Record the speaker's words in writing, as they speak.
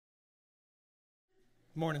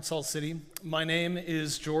Morning, Salt City. My name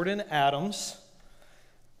is Jordan Adams,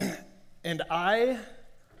 and I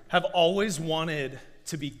have always wanted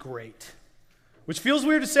to be great, which feels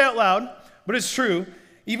weird to say out loud, but it's true.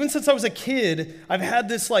 Even since I was a kid, I've had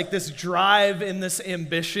this drive and this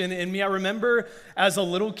ambition in me. I remember as a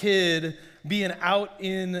little kid being out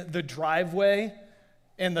in the driveway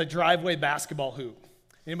and the driveway basketball hoop.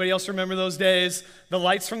 Anybody else remember those days? The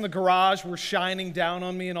lights from the garage were shining down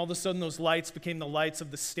on me, and all of a sudden those lights became the lights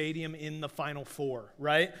of the stadium in the Final Four,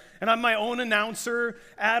 right? And I'm my own announcer.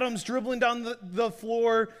 Adams dribbling down the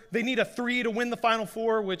floor. They need a three to win the Final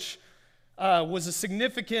Four, which was a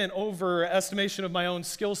significant overestimation of my own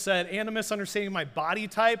skill set and a misunderstanding of my body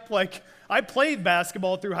type. Like, I played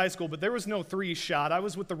basketball through high school, but there was no three shot. I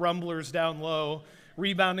was with the Rumblers down low,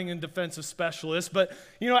 rebounding and defensive specialist. But,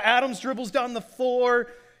 Adams dribbles down the floor.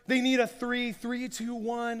 They need a 3, 2,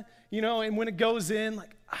 1, and when it goes in,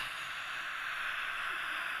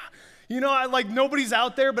 nobody's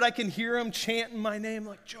out there, but I can hear them chanting my name,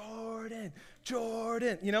 like, Jordan,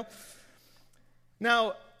 Jordan,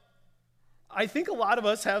 Now, I think a lot of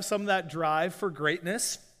us have some of that drive for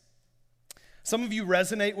greatness. Some of you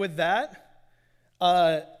resonate with that.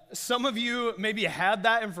 Some of you maybe had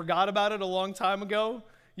that and forgot about it a long time ago.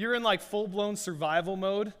 You're in full-blown survival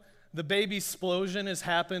mode. The baby explosion has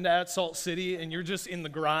happened at Salt City and you're just in the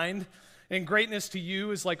grind. And greatness to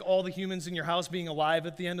you is like all the humans in your house being alive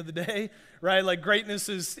at the end of the day, right? Like greatness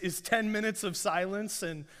is 10 minutes of silence,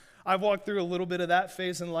 and I've walked through a little bit of that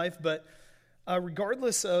phase in life, but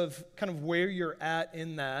regardless of kind of where you're at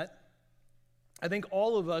in that, I think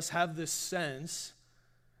all of us have this sense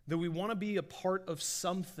that we want to be a part of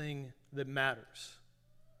something that matters.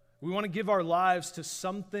 We want to give our lives to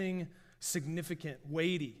something significant,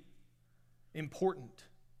 weighty, important.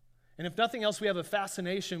 And if nothing else, we have a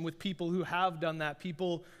fascination with people who have done that,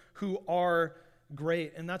 people who are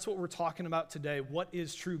great. And that's what we're talking about today. What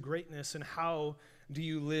is true greatness and how do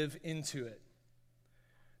you live into it?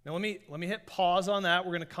 Now let me hit pause on that.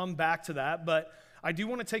 We're going to come back to that, but I do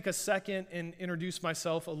want to take a second and introduce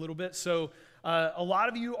myself a little bit. So a lot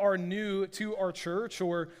of you are new to our church,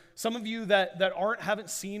 or some of you that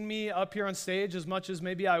haven't seen me up here on stage as much as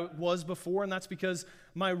maybe I was before, and that's because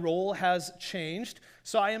my role has changed.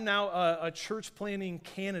 So I am now a church planting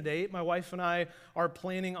candidate. My wife and I are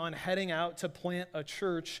planning on heading out to plant a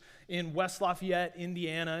church in West Lafayette,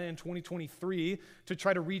 Indiana in 2023 to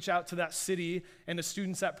try to reach out to that city and to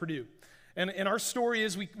students at Purdue. And our story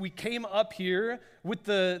is we came up here with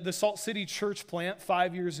the Salt City church plant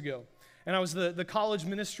 5 years ago. And I was the college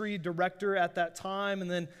ministry director at that time, and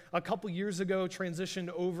then a couple years ago transitioned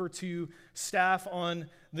over to staff on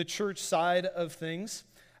the church side of things.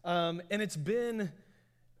 And it's been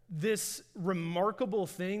this remarkable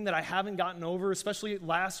thing that I haven't gotten over, especially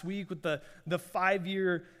last week with the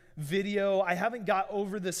 5-year video. I haven't got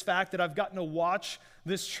over this fact that I've gotten to watch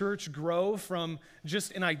this church grow from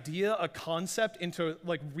just an idea, a concept, into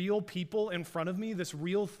real people in front of me, this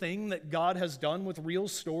real thing that God has done with real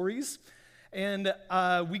stories. And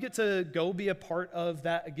we get to go be a part of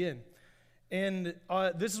that again. And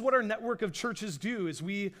this is what our network of churches do, is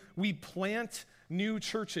we plant new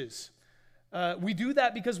churches. We do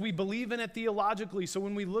that because we believe in it theologically. So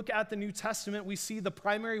when we look at the New Testament, we see the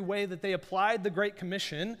primary way that they applied the Great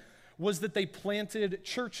Commission was that they planted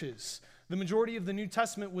churches. The majority of the New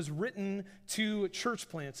Testament was written to church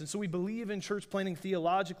plants. And so we believe in church planting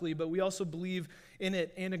theologically, but we also believe in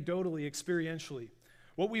it anecdotally, experientially.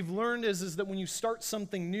 What we've learned is that when you start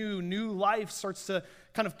something new life starts to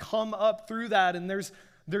kind of come up through that, and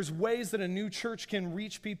there's ways that a new church can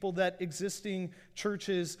reach people that existing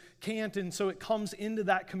churches can't, and so it comes into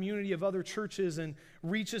that community of other churches and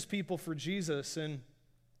reaches people for Jesus, and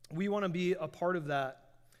we want to be a part of that.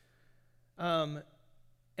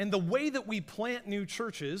 And the way that we plant new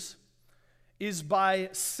churches is by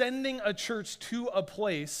sending a church to a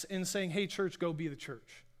place and saying, hey, church, go be the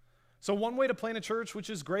church. So one way to plant a church, which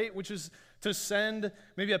is great, which is to send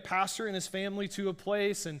maybe a pastor and his family to a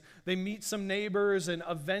place, and they meet some neighbors and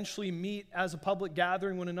eventually meet as a public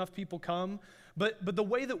gathering when enough people come. But the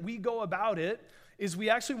way that we go about it is we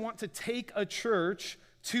actually want to take a church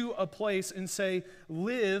to a place and say,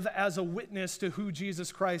 live as a witness to who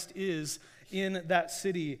Jesus Christ is in that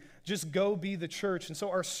city. Just go be the church. And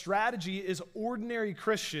so our strategy is ordinary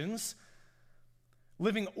Christians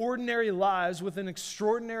living ordinary lives with an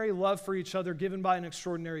extraordinary love for each other given by an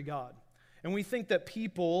extraordinary God. And we think that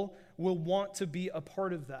people will want to be a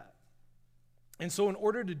part of that. And so in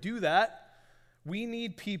order to do that, we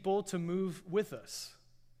need people to move with us.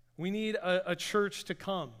 We need a church to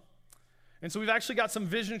come. And so we've actually got some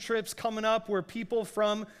vision trips coming up where people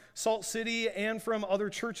from Salt City and from other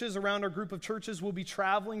churches around our group of churches will be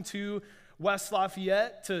traveling to West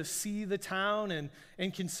Lafayette to see the town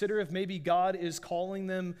and consider if maybe God is calling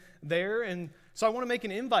them there. And so I want to make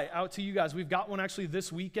an invite out to you guys. We've got one actually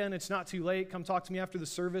this weekend. It's not too late. Come talk to me after the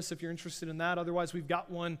service if you're interested in that. Otherwise, we've got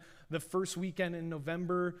one the first weekend in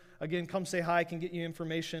November. Again, come say hi. I can get you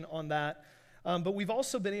information on that. But we've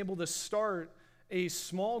also been able to start a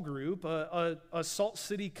small group, a Salt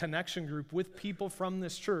City connection group with people from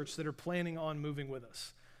this church that are planning on moving with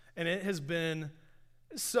us. And it has been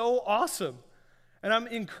so awesome. And I'm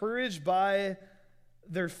encouraged by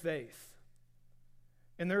their faith.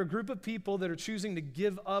 And they're a group of people that are choosing to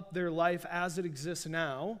give up their life as it exists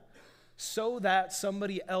now so that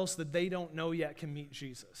somebody else that they don't know yet can meet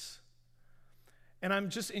Jesus. And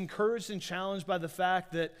I'm just encouraged and challenged by the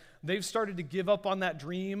fact that they've started to give up on that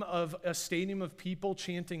dream of a stadium of people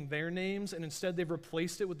chanting their names, and instead they've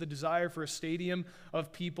replaced it with the desire for a stadium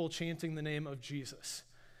of people chanting the name of Jesus.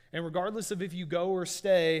 And regardless of if you go or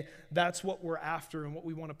stay, that's what we're after and what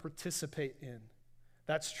we want to participate in.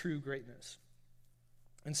 That's true greatness.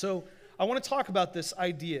 And so I want to talk about this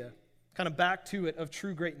idea, kind of back to it, of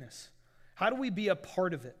true greatness. How do we be a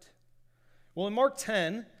part of it? Well, in Mark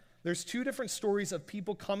 10, there's two different stories of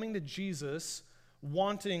people coming to Jesus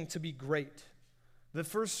wanting to be great. The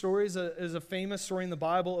first story is a famous story in the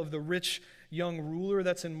Bible of the rich young ruler.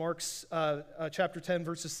 That's in Mark's chapter 10,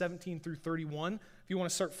 verses 17 through 31. If you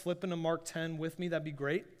want to start flipping to Mark 10 with me, that'd be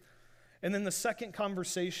great. And then the second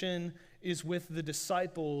conversation is with the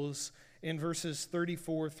disciples in verses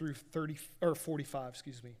 34 through 45,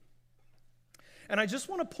 And I just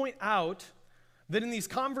want to point out that in these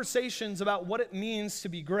conversations about what it means to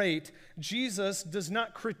be great, Jesus does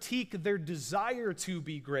not critique their desire to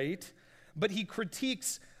be great, but he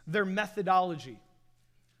critiques their methodology.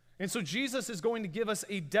 And so Jesus is going to give us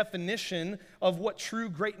a definition of what true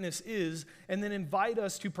greatness is and then invite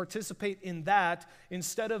us to participate in that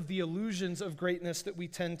instead of the illusions of greatness that we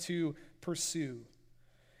tend to pursue.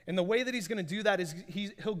 And the way that he's going to do that is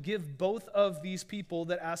he'll give both of these people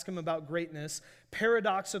that ask him about greatness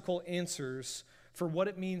paradoxical answers for what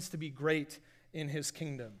it means to be great in his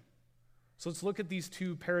kingdom. So let's look at these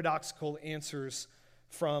two paradoxical answers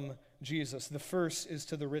from Jesus. The first is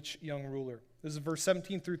to the rich young ruler. This is verse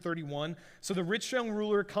 17 through 31. So the rich young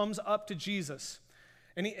ruler comes up to Jesus,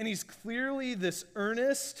 and he's clearly this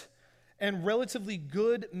earnest and relatively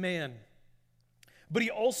good man. But he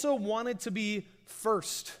also wanted to be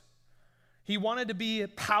first. He wanted to be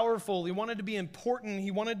powerful. He wanted to be important.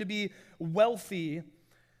 He wanted to be wealthy.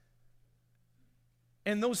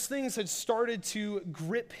 And those things had started to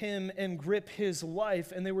grip him and grip his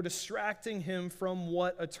life, and they were distracting him from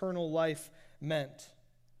what eternal life meant.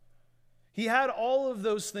 He had all of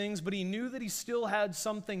those things, but he knew that he still had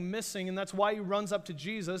something missing, and that's why he runs up to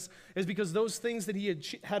Jesus, is because those things that he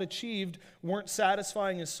had achieved weren't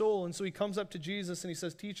satisfying his soul. And so he comes up to Jesus and he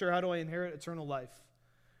says, "Teacher, how do I inherit eternal life?"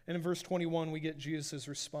 And in verse 21, we get Jesus'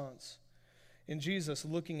 response. And Jesus,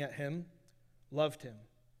 looking at him, loved him.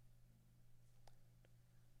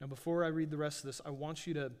 Now, before I read the rest of this, I want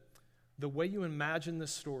you to, the way you imagine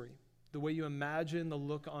this story, the way you imagine the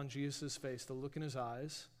look on Jesus' face, the look in his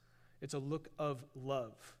eyes, it's a look of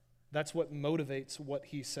love. That's what motivates what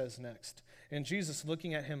he says next. And Jesus,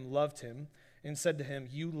 looking at him, loved him and said to him,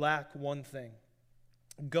 "You lack one thing.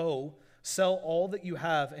 Go, sell all that you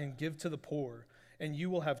have and give to the poor, and you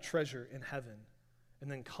will have treasure in heaven. And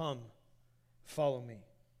then come, follow me."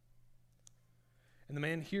 And the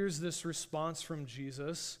man hears this response from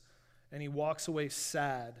Jesus, and he walks away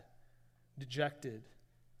sad, dejected,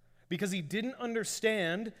 because he didn't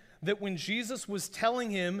understand that when Jesus was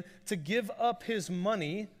telling him to give up his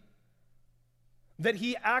money, that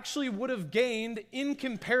he actually would have gained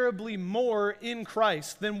incomparably more in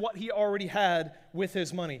Christ than what he already had with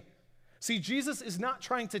his money. See, Jesus is not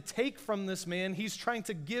trying to take from this man, he's trying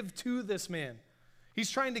to give to this man.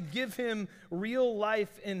 He's trying to give him real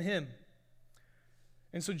life in him.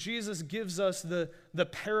 And so Jesus gives us the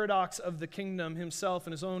paradox of the kingdom himself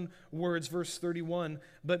in his own words, verse 31.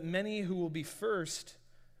 But many who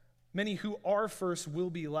are first will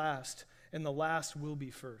be last, and the last will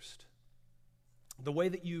be first. The way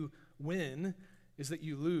that you win is that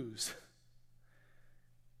you lose.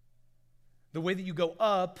 The way that you go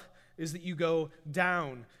up is that you go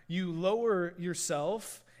down. You lower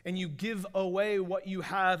yourself and you give away what you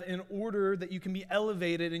have in order that you can be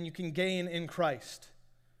elevated and you can gain in Christ.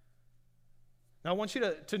 Now, I want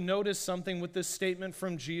you to notice something with this statement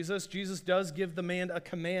from Jesus. Jesus does give the man a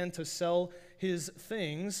command to sell his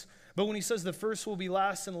things, But when he says the first will be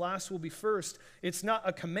last and last will be first, it's not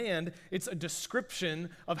a command, it's a description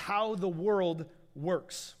of how the world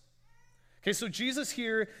works. Okay, so Jesus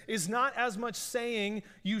here is not as much saying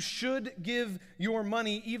you should give your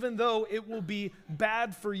money, even though it will be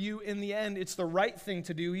bad for you in the end. It's the right thing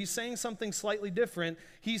to do. He's saying something slightly different.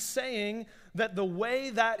 He's saying that the way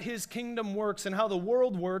that his kingdom works and how the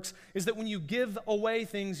world works is that when you give away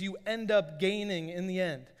things, you end up gaining in the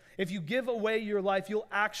end. If you give away your life, you'll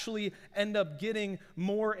actually end up getting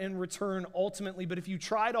more in return ultimately. But if you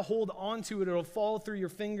try to hold on to it, it'll fall through your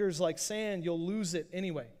fingers like sand. You'll lose it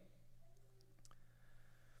anyway.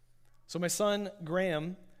 So my son,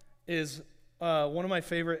 Graham, is one of my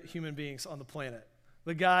favorite human beings on the planet.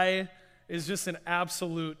 The guy is just an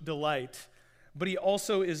absolute delight, but he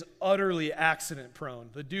also is utterly accident prone.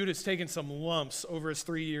 The dude has taken some lumps over his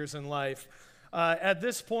 3 years in life. At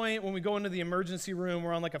this point, when we go into the emergency room,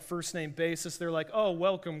 we're on like a first name basis. They're like, "Oh,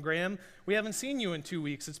 welcome, Graham. We haven't seen you in 2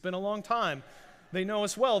 weeks. It's been a long time." They know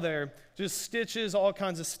us well there. Just stitches, all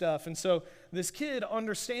kinds of stuff. And so this kid,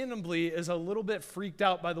 understandably, is a little bit freaked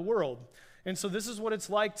out by the world. And so this is what it's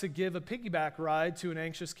like to give a piggyback ride to an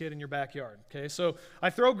anxious kid in your backyard. Okay, so I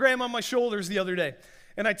throw Graham on my shoulders the other day,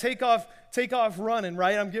 and I take off running,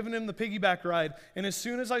 right? I'm giving him the piggyback ride. And as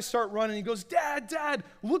soon as I start running, he goes, Dad,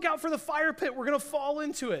 look out for the fire pit. We're going to fall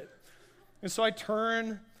into it. And so I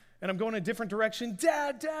turn, and I'm going a different direction.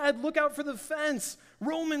 Dad, look out for the fence.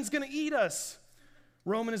 Roman's going to eat us.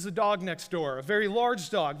 Roman is the dog next door, a very large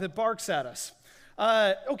dog that barks at us.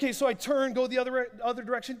 Okay, so I turn, go the other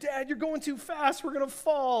direction. Dad, you're going too fast. We're going to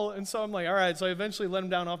fall. And so I'm like, all right. So I eventually let him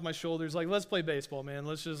down off my shoulders. Like, let's play baseball, man.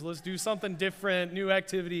 Let's do something different, new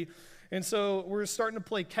activity. And so we're starting to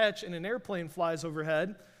play catch, and an airplane flies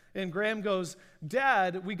overhead. And Graham goes,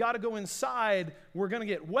 Dad, we got to go inside. We're going to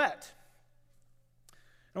get wet.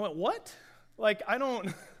 And I went, what? Like, I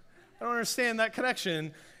don't understand that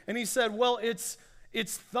connection. And he said, well,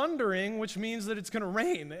 it's thundering, which means that it's going to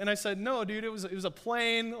rain. And I said, no, dude, it was a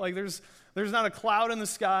plane. Like, there's not a cloud in the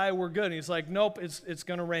sky. We're good. And he's like, nope, it's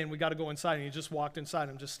going to rain. We got to go inside. And he just walked inside.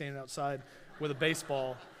 I'm just standing outside with a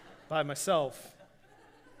baseball by myself.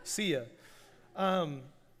 See ya. Now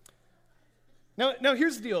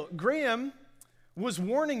here's the deal. Graham was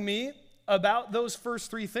warning me about those first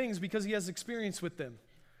three things because he has experience with them.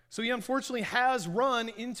 So he unfortunately has run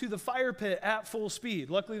into the fire pit at full speed.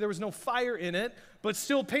 Luckily, there was no fire in it, but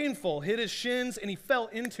still painful. Hit his shins, and he fell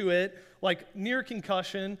into it, like near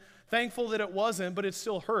concussion. Thankful that it wasn't, but it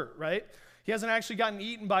still hurt, right? He hasn't actually gotten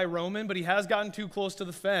eaten by Roman, but he has gotten too close to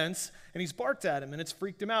the fence, and he's barked at him, and it's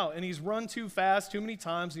freaked him out. And he's run too fast too many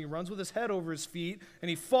times, and he runs with his head over his feet, and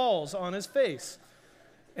he falls on his face.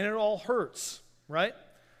 And it all hurts, right?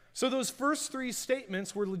 So those first three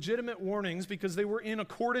statements were legitimate warnings because they were in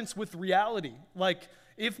accordance with reality. Like,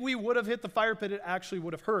 if we would have hit the fire pit, it actually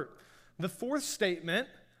would have hurt. The fourth statement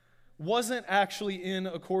wasn't actually in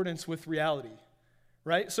accordance with reality,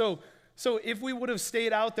 right? So if we would have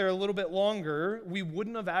stayed out there a little bit longer, we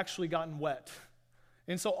wouldn't have actually gotten wet.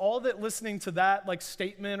 And so all that listening to that like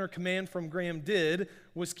statement or command from Graham did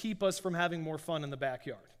was keep us from having more fun in the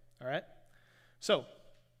backyard, all right? So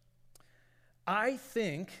I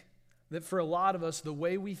think that for a lot of us, the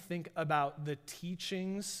way we think about the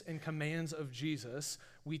teachings and commands of Jesus,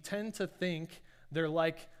 we tend to think they're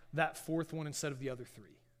like that fourth one instead of the other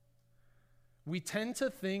three. We tend to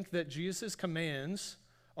think that Jesus' commands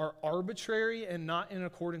are arbitrary and not in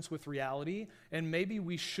accordance with reality, and maybe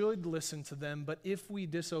we should listen to them, but if we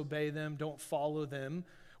disobey them, don't follow them,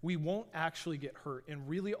 we won't actually get hurt, and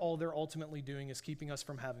really all they're ultimately doing is keeping us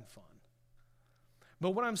from having fun.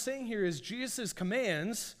 But what I'm saying here is Jesus'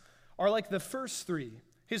 commands are like the first three.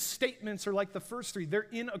 His statements are like the first three. They're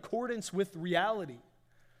in accordance with reality.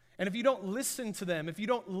 And if you don't listen to them, if you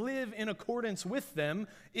don't live in accordance with them,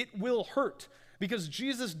 it will hurt. Because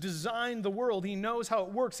Jesus designed the world. He knows how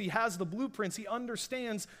it works. He has the blueprints. He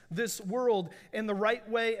understands this world and the right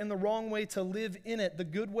way and the wrong way to live in it, the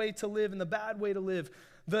good way to live and the bad way to live,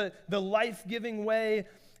 the life-giving way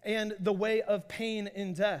and the way of pain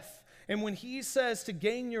and death. And when he says to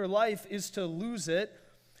gain your life is to lose it,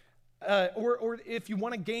 or if you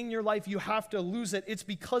want to gain your life, you have to lose it, it's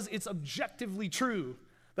because it's objectively true.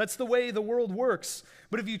 That's the way the world works.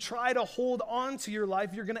 But if you try to hold on to your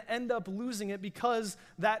life, you're going to end up losing it because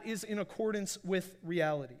that is in accordance with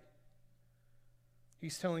reality.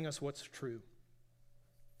 He's telling us what's true.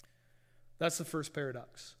 That's the first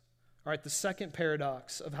paradox. All right, the second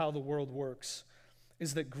paradox of how the world works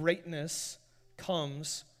is that greatness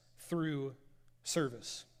comes through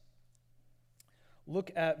service.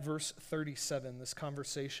 Look at verse 37, this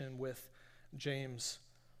conversation with James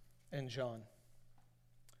and John.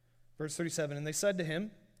 Verse 37, and they said to him,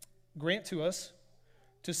 grant to us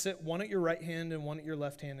to sit one at your right hand and one at your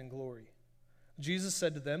left hand in glory. Jesus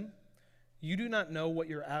said to them, you do not know what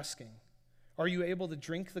you're asking. Are you able to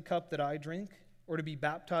drink the cup that I drink, or to be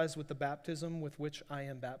baptized with the baptism with which I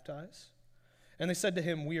am baptized? And they said to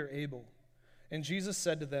him, we are able. And Jesus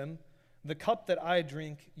said to them, the cup that I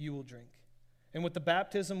drink, you will drink. And with the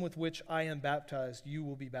baptism with which I am baptized, you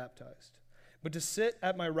will be baptized. But to sit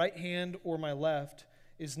at my right hand or my left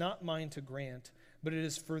is not mine to grant, but it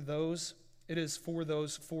is for those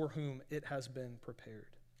for whom it has been prepared.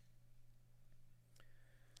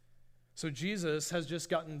 So Jesus has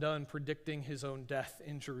just gotten done predicting his own death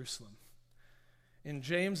in Jerusalem. And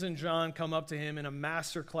James and John come up to him in a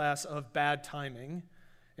masterclass of bad timing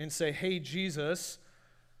and say, hey, Jesus,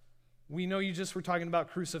 we know you just were talking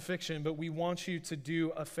about crucifixion, but we want you to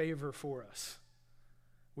do a favor for us.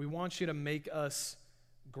 We want you to make us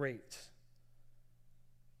great.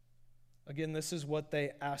 Again, this is what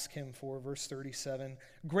they ask him for, verse 37.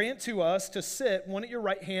 Grant to us to sit one at your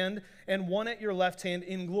right hand and one at your left hand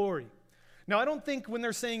in glory. Now, I don't think when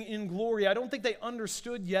they're saying in glory, I don't think they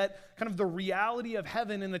understood yet kind of the reality of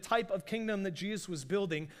heaven and the type of kingdom that Jesus was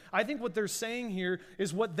building. I think what they're saying here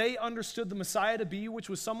is what they understood the Messiah to be, which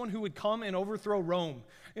was someone who would come and overthrow Rome.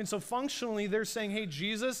 And so functionally, they're saying, hey,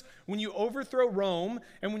 Jesus, when you overthrow Rome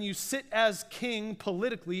and when you sit as king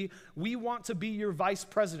politically, we want to be your vice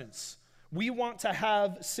presidents. We want to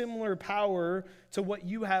have similar power to what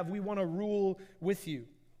you have. We want to rule with you.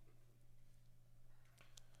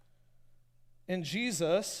 And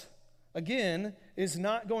Jesus, again, is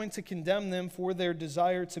not going to condemn them for their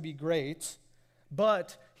desire to be great,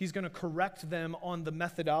 but he's going to correct them on the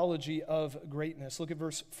methodology of greatness. Look at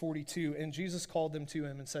verse 42. And Jesus called them to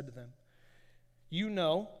him and said to them, you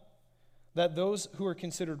know that those who are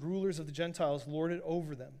considered rulers of the Gentiles lord it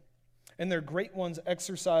over them, and their great ones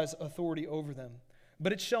exercise authority over them.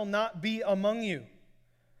 But it shall not be among you.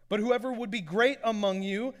 But whoever would be great among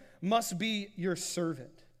you must be your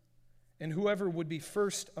servant. And whoever would be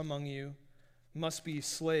first among you must be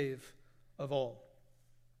slave of all.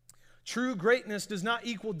 True greatness does not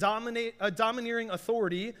equal domineering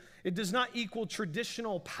authority. It does not equal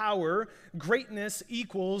traditional power. Greatness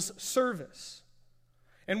equals service.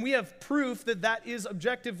 And we have proof that that is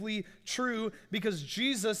objectively true because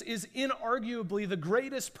Jesus is inarguably the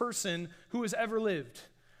greatest person who has ever lived.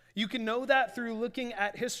 You can know that through looking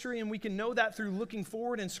at history, and we can know that through looking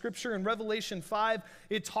forward in Scripture. In Revelation 5,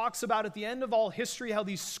 it talks about at the end of all history how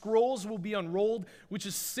these scrolls will be unrolled, which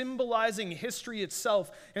is symbolizing history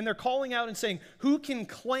itself. And they're calling out and saying, who can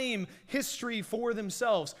claim history for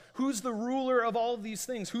themselves? Who's the ruler of all of these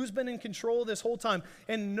things? Who's been in control this whole time?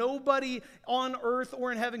 And nobody on earth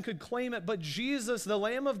or in heaven could claim it, but Jesus, the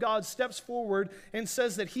Lamb of God, steps forward and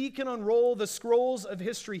says that he can unroll the scrolls of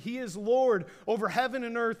history. He is Lord over heaven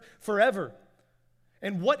and earth forever.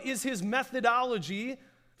 And what is his methodology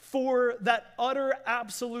for that utter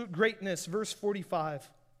absolute greatness? Verse 45,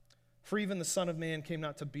 for even the Son of Man came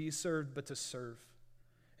not to be served, but to serve,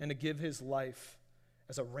 and to give his life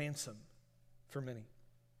as a ransom for many.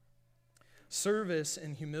 Service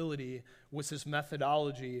and humility was his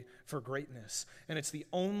methodology for greatness, and it's the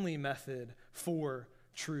only method for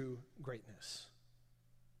true greatness.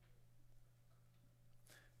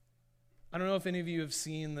 I don't know if any of you have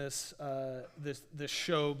seen this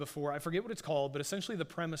show before. I forget what it's called, but essentially the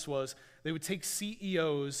premise was they would take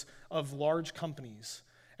CEOs of large companies,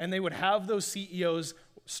 and they would have those CEOs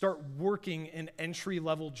start working an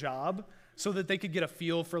entry-level job so that they could get a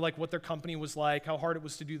feel for like what their company was like, how hard it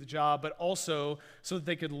was to do the job, but also so that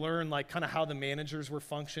they could learn like kind of how the managers were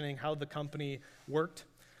functioning, how the company worked.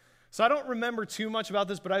 So I don't remember too much about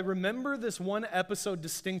this, but I remember this one episode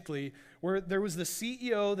distinctly where there was the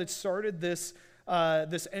CEO that started this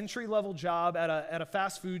entry-level job at a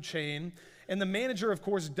fast food chain, and the manager, of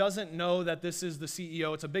course, doesn't know that this is the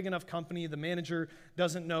CEO. It's a big enough company. The manager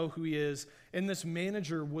doesn't know who he is, and this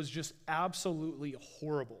manager was just absolutely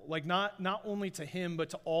horrible. Like not only to him,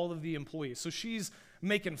 but to all of the employees. So she's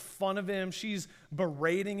making fun of him. She's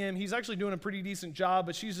berating him. He's actually doing a pretty decent job,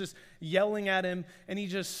 but she's just yelling at him, and he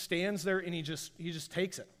just stands there and he just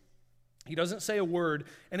takes it. He doesn't say a word,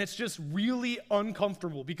 and it's just really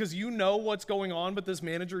uncomfortable because you know what's going on, but this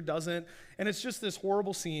manager doesn't, and it's just this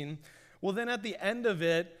horrible scene. Well, then at the end of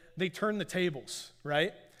it, they turn the tables,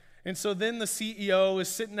 right? And so then the CEO is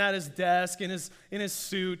sitting at his desk in his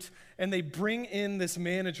suit, and they bring in this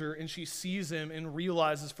manager, and she sees him and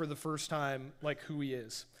realizes for the first time like who he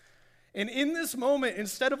is. And in this moment,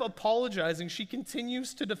 instead of apologizing, she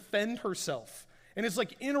continues to defend herself. And it's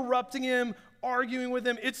like interrupting him, arguing with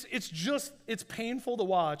him. It's painful to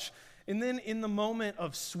watch. And then in the moment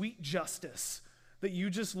of sweet justice that you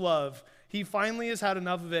just love, he finally has had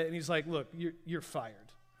enough of it, and he's like, look, you're fired.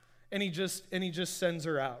 And he just sends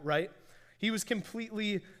her out, right? He was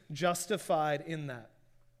completely justified in that.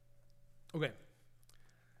 Okay.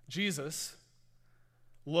 Jesus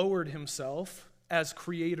lowered himself as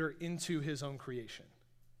creator into his own creation.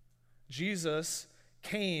 Jesus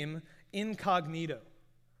came incognito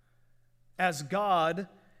as God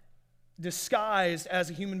disguised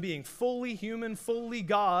as a human being, fully human, fully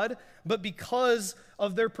God, but because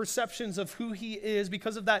of their perceptions of who he is,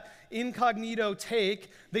 because of that incognito take,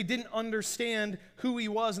 they didn't understand who he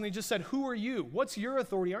was, and they just said, who are you? What's your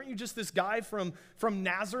authority? Aren't you just this guy from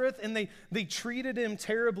Nazareth? And they treated him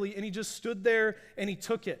terribly, and he just stood there and he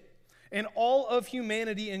took it. And all of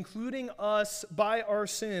humanity, including us by our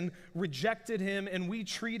sin, rejected him, and we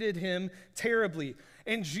treated him terribly.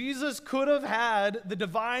 And Jesus could have had the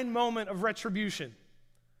divine moment of retribution.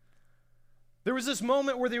 There was this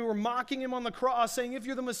moment where they were mocking him on the cross, saying, if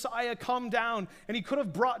you're the Messiah, come down. And he could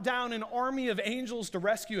have brought down an army of angels to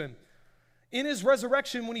rescue him. In his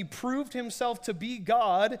resurrection, when he proved himself to be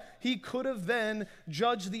God, he could have then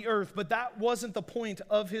judged the earth. But that wasn't the point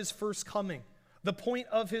of his first coming. The point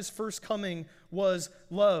of his first coming was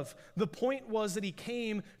love. The point was that he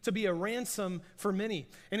came to be a ransom for many.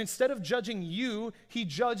 And instead of judging you, he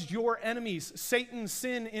judged your enemies, Satan,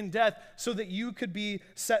 sin, and death, so that you could be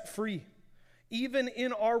set free. Even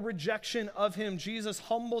in our rejection of him, Jesus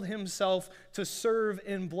humbled himself to serve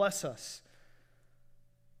and bless us.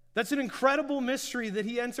 That's an incredible mystery that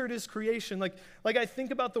he entered his creation. Like I think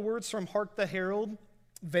about the words from Hark the Herald,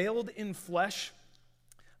 veiled in flesh,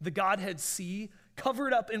 the Godhead see,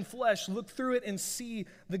 covered up in flesh, look through it and see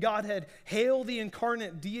the Godhead. Hail the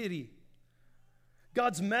incarnate deity.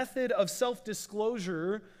 God's method of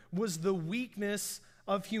self-disclosure was the weakness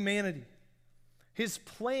of humanity. His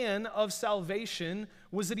plan of salvation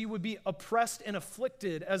was that he would be oppressed and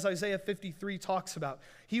afflicted, as Isaiah 53 talks about.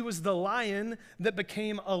 He was the lion that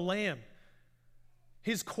became a lamb.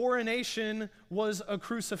 His coronation was a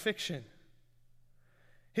crucifixion.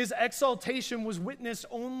 His exaltation was witnessed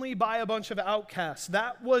only by a bunch of outcasts.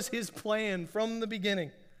 That was his plan from the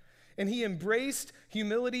beginning. And he embraced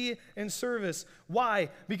humility and service. Why?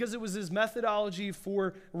 Because it was his methodology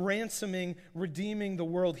for ransoming, redeeming the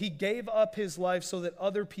world. He gave up his life so that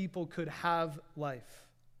other people could have life.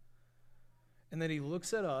 And then he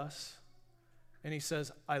looks at us and he says,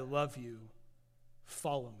 I love you.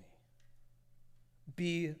 Follow me.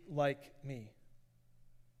 Be like me.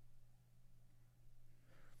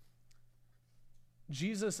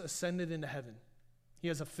 Jesus ascended into heaven. He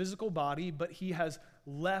has a physical body, but he has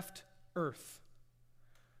left earth.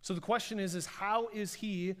 So the question is how is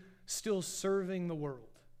he still serving the world?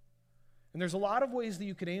 And there's a lot of ways that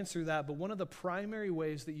you could answer that, but one of the primary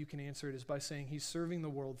ways that you can answer it is by saying he's serving the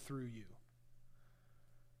world through you.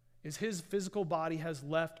 Is his physical body has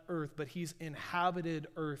left earth, but he's inhabited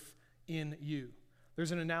earth in you.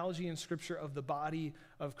 There's an analogy in Scripture of the body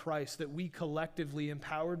of Christ that we collectively,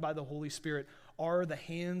 empowered by the Holy Spirit, are the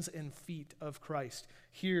hands and feet of Christ,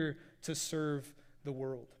 here to serve the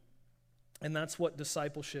world. And that's what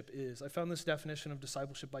discipleship is. I found this definition of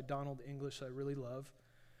discipleship by Donald English that I really love.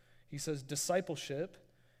 He says, discipleship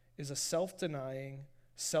is a self-denying,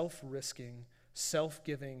 self-risking,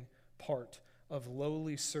 self-giving part of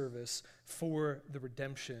lowly service for the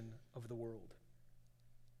redemption of the world.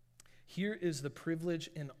 Here is the privilege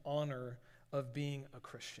and honor of being a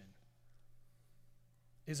Christian.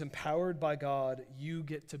 Is empowered by God, you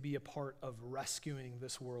get to be a part of rescuing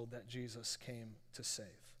this world that Jesus came to save.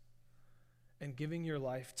 And giving your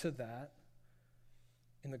life to that,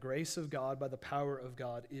 in the grace of God, by the power of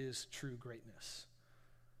God, is true greatness.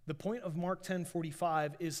 The point of Mark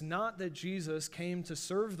 10:45 is not that Jesus came to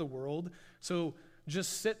serve the world, so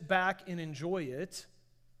just sit back and enjoy it.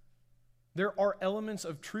 There are elements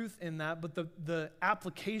of truth in that, but the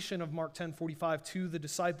application of Mark 10:45 to the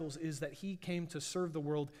disciples is that he came to serve the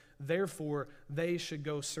world, therefore they should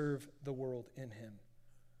go serve the world in him.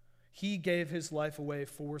 He gave his life away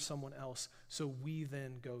for someone else, so we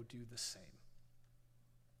then go do the same.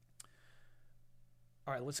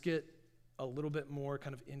 All right, let's get a little bit more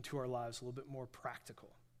kind of into our lives, a little bit more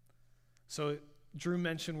practical. So Drew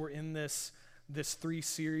mentioned we're in this 3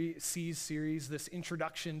 C's series, this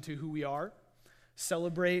introduction to who we are,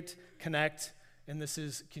 celebrate, connect, and this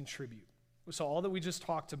is contribute. So all that we just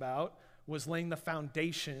talked about was laying the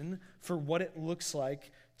foundation for what it looks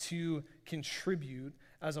like to contribute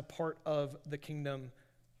as a part of the kingdom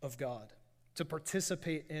of God, to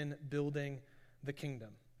participate in building the kingdom.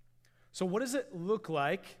 So what does it look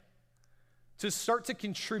like to start to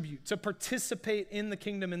contribute, to participate in the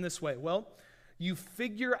kingdom in this way? Well, you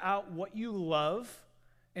figure out what you love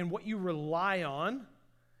and what you rely on,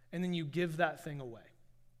 and then you give that thing away.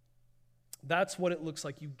 That's what it looks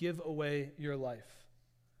like. You give away your life.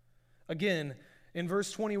 Again, in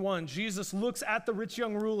verse 21, Jesus looks at the rich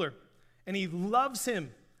young ruler, and he loves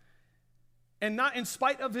him. And not in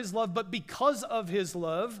spite of his love, but because of his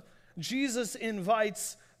love, Jesus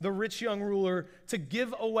invites the rich young ruler to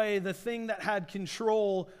give away the thing that had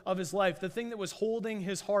control of his life, the thing that was holding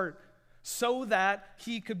his heart, so that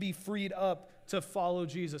he could be freed up to follow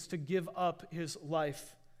Jesus, to give up his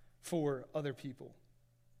life for other people.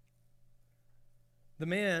 The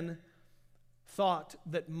man thought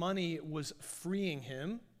that money was freeing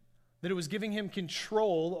him, that it was giving him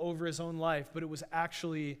control over his own life, but it was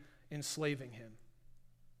actually enslaving him.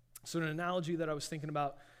 So an analogy that I was thinking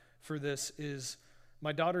about for this is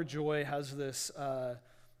my daughter Joy has this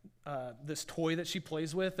this toy that she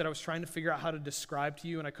plays with that I was trying to figure out how to describe to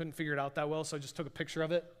you, and I couldn't figure it out that well, so I just took a picture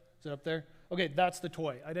of it. Is it up there? Okay, that's the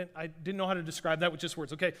toy. I didn't know how to describe that with just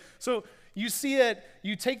words. Okay, so you see it,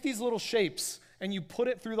 you take these little shapes and you put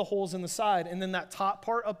it through the holes in the side, and then that top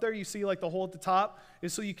part up there, you see like the hole at the top,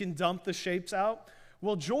 is so you can dump the shapes out.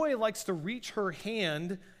 Well, Joy likes to reach her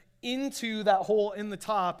hand into that hole in the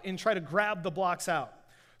top and try to grab the blocks out.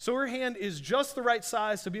 So her hand is just the right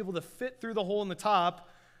size to be able to fit through the hole in the top,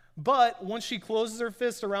 but once she closes her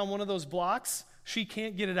fist around one of those blocks, she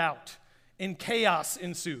can't get it out, and chaos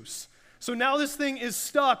ensues. So now this thing is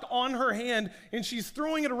stuck on her hand, and she's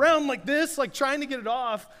throwing it around like this, like trying to get it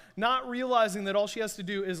off, not realizing that all she has to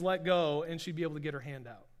do is let go, and she'd be able to get her hand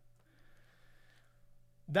out.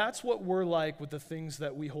 That's what we're like with the things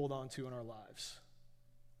that we hold on to in our lives.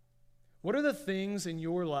 What are the things in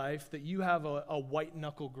your life that you have a white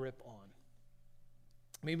knuckle grip on?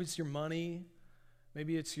 Maybe it's your money.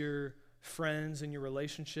 Maybe it's your friends and your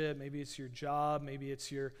relationship. Maybe it's your job. Maybe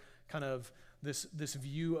it's your kind of this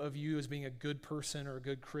view of you as being a good person or a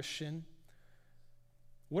good Christian.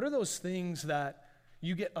 What are those things that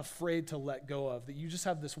you get afraid to let go of, that you just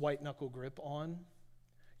have this white knuckle grip on?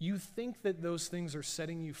 You think that those things are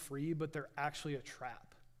setting you free, but they're actually a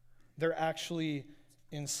trap. They're actually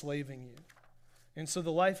enslaving you. And so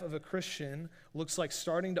the life of a Christian looks like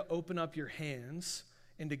starting to open up your hands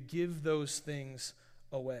and to give those things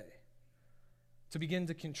away, to begin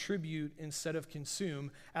to contribute instead of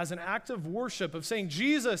consume, as an act of worship, of saying,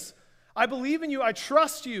 Jesus, I believe in you, I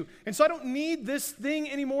trust you, and so I don't need this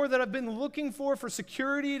thing anymore that I've been looking for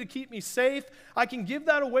security to keep me safe. I can give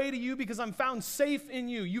that away to you because I'm found safe in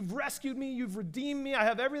you. You've rescued me, you've redeemed me, I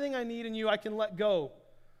have everything I need in you, I can let go.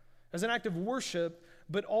 As an act of worship,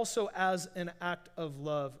 but also as an act of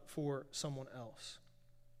love for someone else.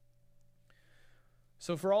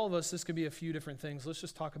 So for all of us, this could be a few different things. Let's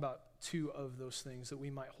just talk about two of those things that we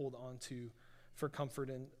might hold on to for comfort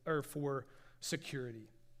or for security.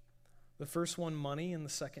 The first one, money, and the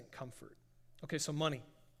second, comfort. Okay, so money.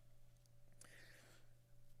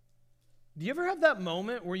 Do you ever have that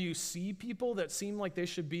moment where you see people that seem like they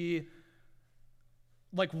should be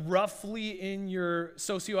like roughly in your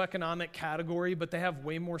socioeconomic category, but they have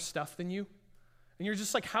way more stuff than you? And you're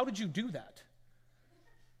just like, how did you do that?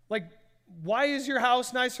 Like, why is your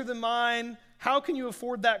house nicer than mine? How can you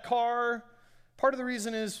afford that car? Part of the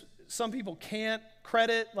reason is some people can't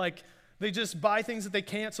credit, like they just buy things that they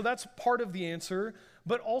can't. So that's part of the answer.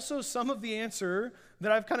 But also some of the answer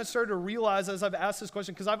that I've kind of started to realize as I've asked this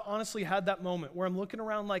question, because I've honestly had that moment where I'm looking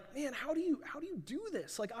around like, man, how do you do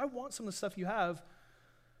this? Like, I want some of the stuff you have.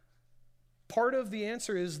 Part of the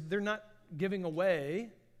answer is they're not giving away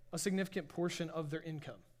a significant portion of their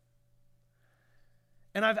income.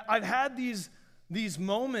 And I've had these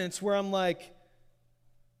moments where I'm like,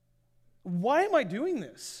 why am I doing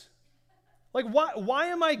this? Like, why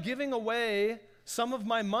am I giving away some of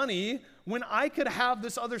my money when I could have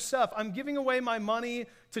this other stuff? I'm giving away my money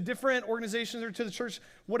to different organizations or to the church,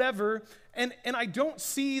 whatever, and I don't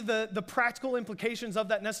see the practical implications of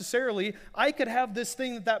that necessarily. I could have this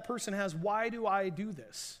thing that person has. Why do I do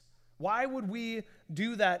this? Why would we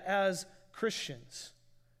do that as Christians?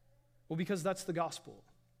 Well, because that's the gospel.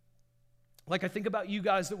 Like, I think about you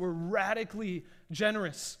guys that were radically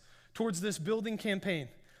generous towards this building campaign,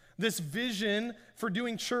 this vision for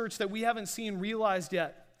doing church that we haven't seen realized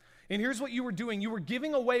yet. And here's what you were doing. You were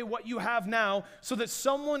giving away what you have now so that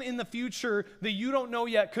someone in the future that you don't know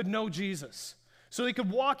yet could know Jesus. So they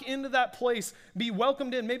could walk into that place, be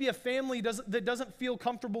welcomed in. Maybe a family that doesn't feel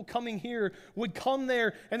comfortable coming here would come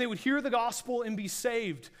there and they would hear the gospel and be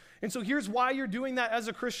saved. And so here's why you're doing that as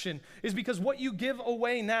a Christian, is because what you give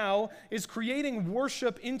away now is creating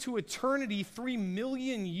worship into eternity 3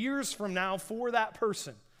 million years from now for that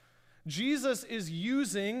person. Jesus is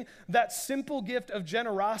using that simple gift of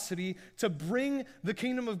generosity to bring the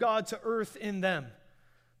kingdom of God to earth in them.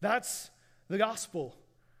 That's the gospel.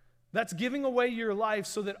 That's giving away your life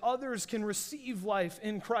so that others can receive life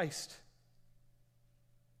in Christ.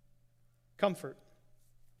 Comfort.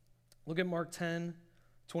 Look at Mark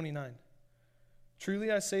 10:29. Truly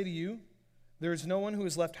I say to you, there is no one who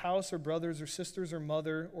has left house or brothers or sisters or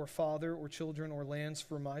mother or father or children or lands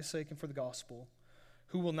for my sake and for the gospel,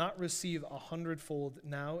 who will not receive 100-fold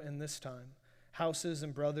now in this time, houses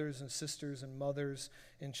and brothers and sisters and mothers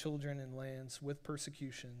and children and lands with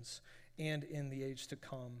persecutions, and in the age to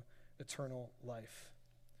come, eternal life.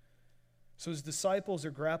 So his disciples are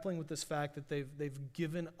grappling with this fact that they've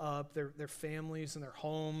given up their families and their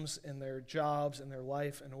homes and their jobs and their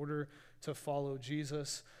life in order to follow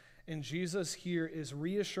Jesus. And Jesus here is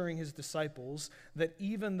reassuring his disciples that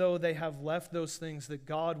even though they have left those things, that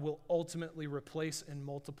God will ultimately replace and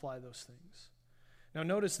multiply those things. Now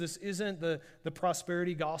notice, this isn't the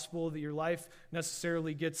prosperity gospel that your life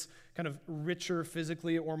necessarily gets kind of richer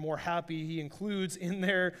physically or more happy. He includes in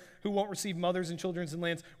there who won't receive mothers and children and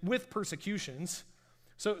lands with persecutions.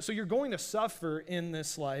 So you're going to suffer in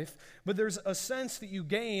this life, but there's a sense that you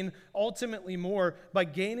gain ultimately more by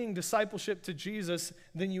gaining discipleship to Jesus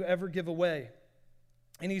than you ever give away.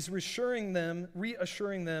 And he's reassuring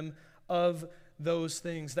them of those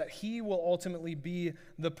things, that he will ultimately be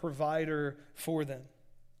the provider for them.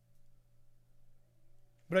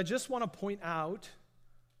 But I just want to point out,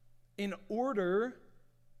 in order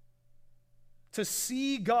to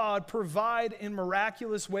see God provide in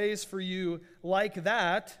miraculous ways for you like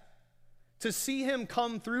that, to see him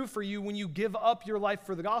come through for you when you give up your life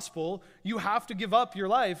for the gospel, you have to give up your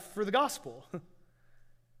life for the gospel.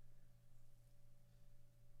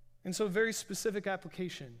 And so a very specific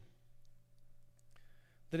application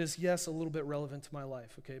that is, yes, a little bit relevant to my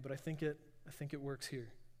life, okay, but I think it works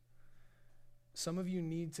here. Some of you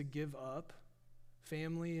need to give up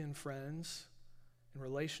family and friends and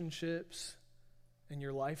relationships and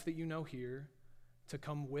your life that you know here to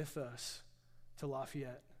come with us to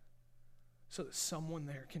Lafayette so that someone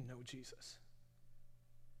there can know Jesus.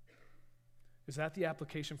 Is that the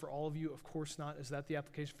application for all of you? Of course not. Is that the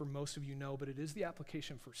application for most of you? No, but it is the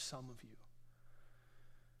application for some of you.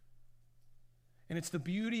 And it's the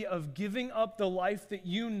beauty of giving up the life that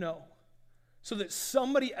you know so that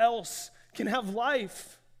somebody else can have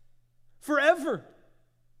life forever.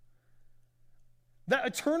 That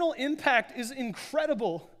eternal impact is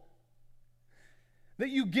incredible. That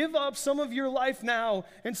you give up some of your life now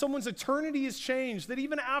and someone's eternity is changed. That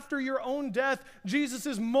even after your own death, Jesus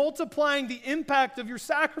is multiplying the impact of your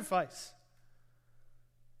sacrifice.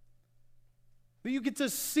 That you get to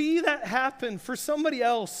see that happen for somebody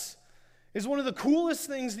else is one of the coolest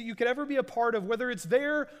things that you could ever be a part of, whether it's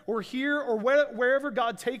there or here or wherever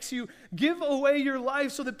God takes you. Give away your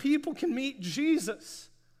life so that people can meet Jesus.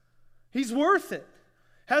 He's worth it.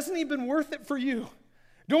 Hasn't he been worth it for you?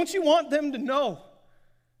 Don't you want them to know?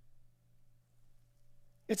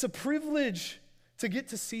 It's a privilege to get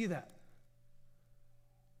to see that.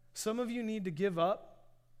 Some of you need to give up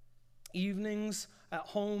evenings at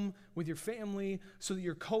home with your family so that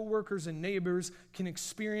your coworkers and neighbors can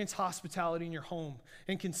experience hospitality in your home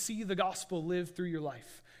and can see the gospel live through your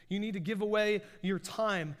life. You need to give away your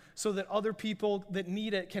time so that other people that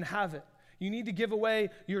need it can have it. You need to give away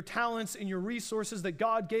your talents and your resources that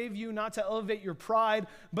God gave you, not to elevate your pride,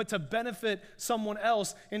 but to benefit someone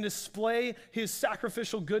else and display his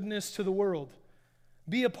sacrificial goodness to the world.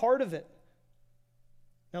 Be a part of it.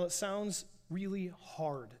 Now, it sounds really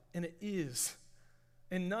hard, and it is.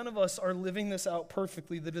 And none of us are living this out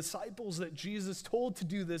perfectly. The disciples that Jesus told to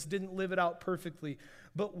do this didn't live it out perfectly.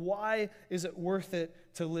 But why is it worth it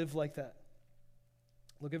to live like that?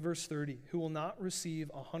 Look at verse 30. Who will not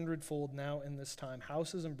receive 100-fold now in this time,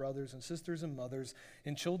 houses and brothers and sisters and mothers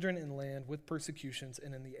and children and land with persecutions,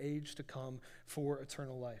 and in the age to come for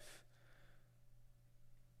eternal life.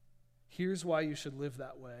 Here's why you should live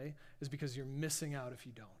that way, is because you're missing out if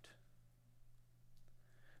you don't.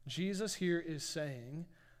 Jesus here is saying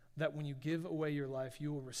that when you give away your life,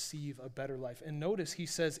 you will receive a better life. And notice he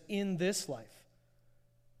says, in this life.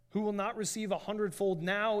 Who will not receive 100-fold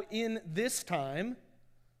now in this time,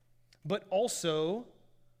 but also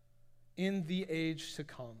in the age to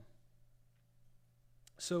come.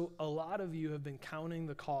 So a lot of you have been counting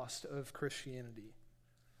the cost of Christianity.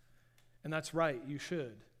 And that's right, you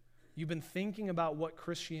should. You've been thinking about what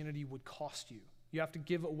Christianity would cost you. You have to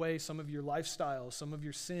give away some of your lifestyles, some of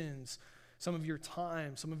your sins, some of your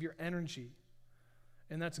time, some of your energy.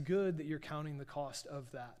 And that's good that you're counting the cost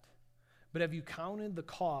of that. But have you counted the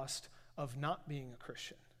cost of not being a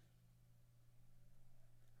Christian?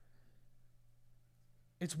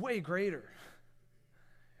 It's way greater.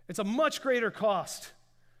 It's a much greater cost.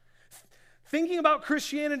 Thinking about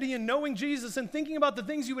Christianity and knowing Jesus and thinking about the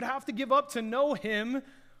things you would have to give up to know him,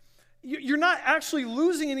 you're not actually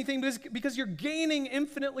losing anything because you're gaining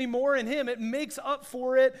infinitely more in him. It makes up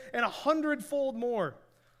for it and 100-fold more.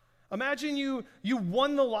 Imagine you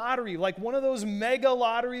won the lottery, like one of those mega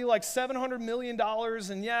lottery, like $700 million,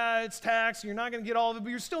 and yeah, it's taxed, you're not going to get all of it, but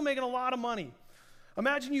you're still making a lot of money.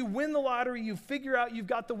 Imagine you win the lottery, you figure out you've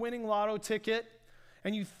got the winning lotto ticket,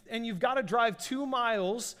 and you've got to drive 2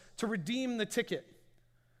 miles to redeem the ticket.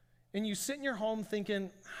 And you sit in your home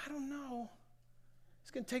thinking, I don't know.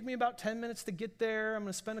 It's going to take me about 10 minutes to get there. I'm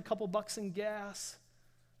going to spend a couple bucks in gas.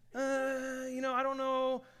 I don't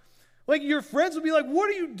know. Like your friends would be like, what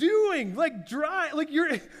are you doing? Like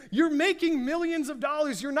you're making millions of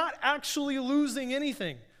dollars. You're not actually losing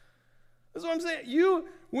anything. That's what I'm saying.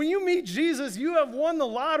 When you meet Jesus, you have won the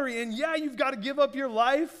lottery, and yeah, you've got to give up your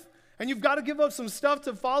life. And you've got to give up some stuff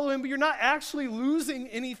to follow him, but you're not actually losing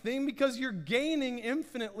anything because you're gaining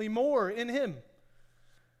infinitely more in him.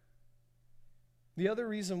 The other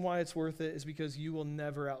reason why it's worth it is because you will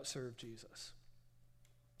never outserve Jesus.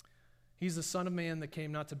 He's the Son of Man that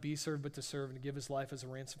came not to be served, but to serve and to give his life as a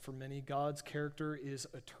ransom for many. God's character is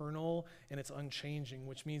eternal and it's unchanging,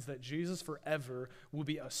 which means that Jesus forever will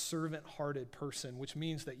be a servant-hearted person, which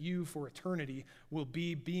means that you for eternity will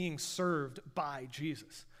be being served by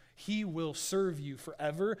Jesus. He will serve you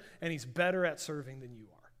forever, and he's better at serving than you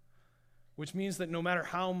are. Which means that no matter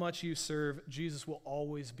how much you serve, Jesus will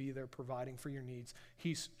always be there providing for your needs.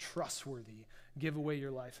 He's trustworthy. Give away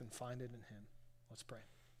your life and find it in him. Let's pray.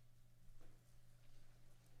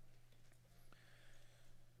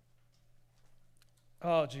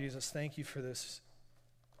 Oh, Jesus, thank you for this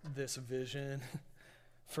vision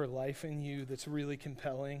for life in you that's really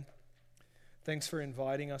compelling. Thanks for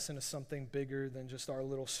inviting us into something bigger than just our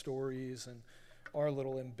little stories and our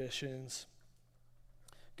little ambitions.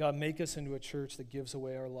 God, make us into a church that gives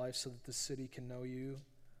away our life so that the city can know you.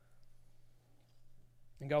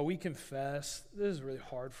 And God, we confess this is really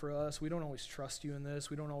hard for us. We don't always trust you in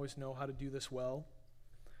this. We don't always know how to do this well.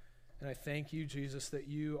 And I thank you, Jesus, that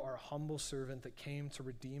you are a humble servant that came to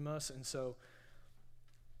redeem us. And so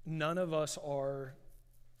none of us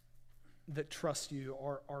that trust you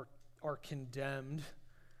are condemned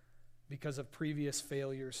because of previous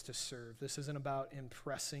failures to serve. This isn't about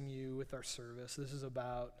impressing you with our service. This is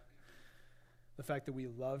about the fact that we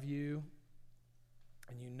love you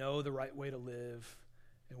and you know the right way to live,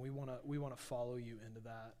 and we want to follow you into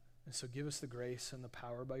that. And so give us the grace and the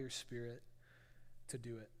power by your Spirit to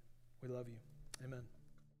do it. We love you. Amen.